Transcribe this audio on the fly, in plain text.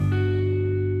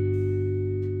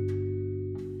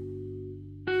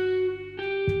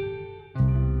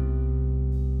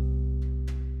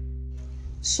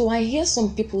So I hear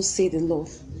some people say they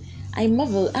love. I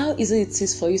marvel how easy it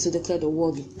is for you to declare the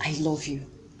word, I love you.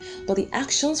 But the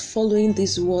actions following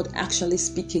this word actually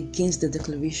speak against the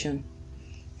declaration.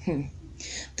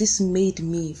 This made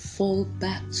me fall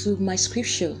back to my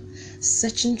scripture.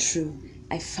 Searching through,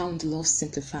 I found love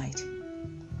simplified.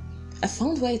 I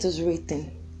found where it was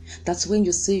written that when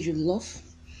you say you love,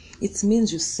 it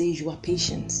means you say you are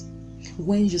patient.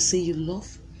 When you say you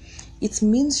love, it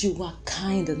means you are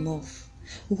kind enough.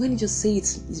 When you say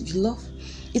you love,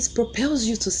 it propels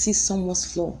you to see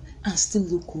someone's flaw and still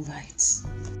look over it.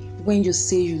 When you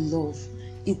say you love,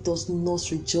 it does not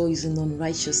rejoice in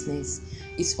unrighteousness.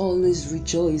 It always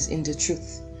rejoices in the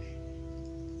truth.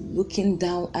 Looking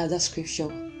down at that scripture,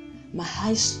 my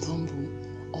eyes stumble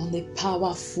on the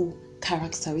powerful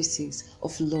characteristics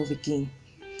of love again.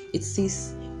 It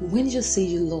says, when you say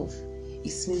you love,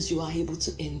 it means you are able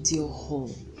to endure all.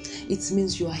 It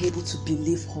means you are able to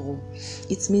believe all.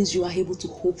 It means you are able to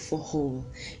hope for all.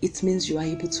 It means you are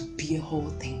able to bear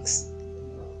all things.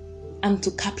 And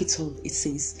to capital, it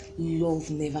says,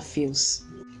 love never fails.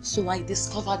 So I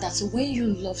discovered that when you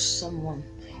love someone,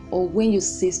 or when you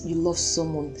say you love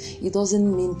someone, it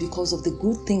doesn't mean because of the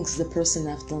good things the person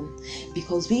have done.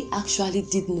 Because we actually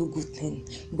did no good thing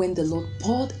when the Lord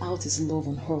poured out his love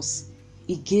on us.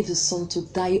 He gave his son to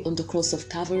die on the cross of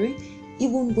Calvary,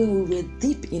 even when we were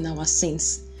deep in our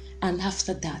sins. And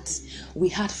after that, we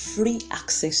had free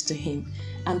access to him.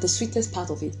 And the sweetest part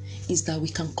of it is that we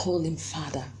can call him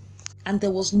Father. And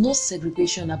there was no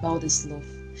segregation about this love.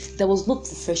 There was no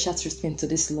preferential treatment to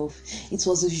this love. It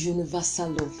was a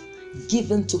universal love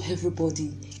given to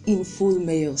everybody in full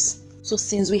measures. So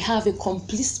since we have a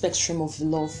complete spectrum of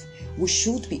love, we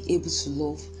should be able to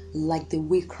love like the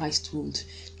way Christ would.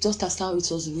 Just as how it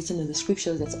was written in the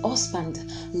scriptures that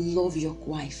husband, love your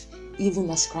wife, even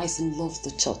as Christ loved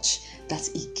the church that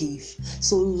he gave.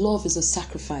 So love is a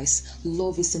sacrifice.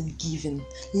 Love is in giving.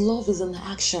 Love is an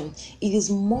action. It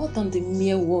is more than the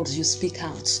mere words you speak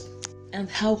out. And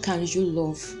how can you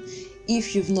love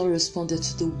if you've not responded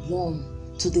to the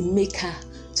one, to the maker,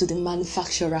 to the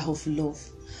manufacturer of love?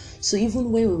 So even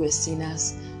when we were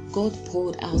sinners, God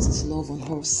poured out his love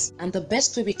on us. And the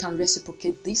best way we can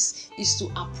reciprocate this is to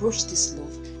approach this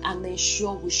love and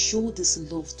ensure we show this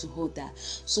love to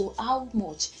others. So how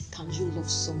much can you love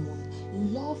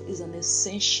someone? Love is an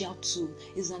essential tool,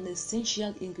 is an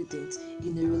essential ingredient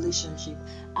in a relationship,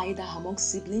 either among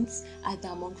siblings, either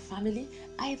among family,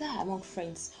 either among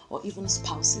friends, or even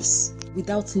spouses.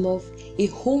 Without love, a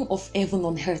home of heaven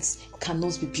on earth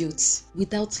cannot be built.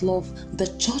 Without love, the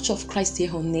church of Christ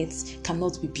here on earth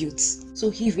cannot be built.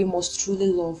 So if we must truly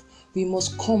love, we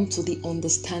must come to the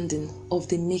understanding of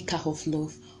the maker of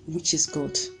love, which is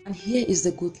God. And here is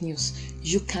the good news.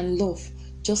 You can love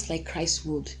just like Christ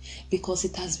would, because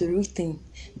it has been written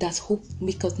that hope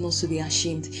maketh not to be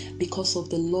ashamed, because of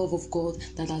the love of God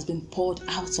that has been poured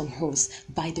out on us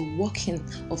by the working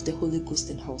of the Holy Ghost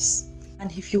in us.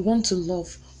 And if you want to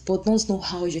love but don't know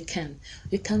how you can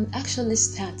actually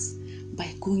start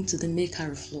by going to the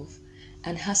maker of love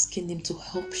and asking him to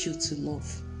help you to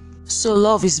love. So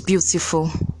love is beautiful.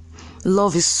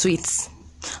 Love is sweet.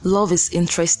 Love is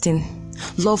interesting.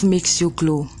 Love makes you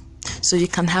glow. So you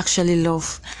can actually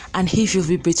love. And if you've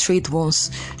been betrayed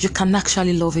once, you can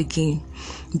actually love again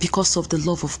because of the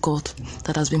love of God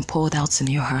that has been poured out in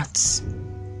your hearts.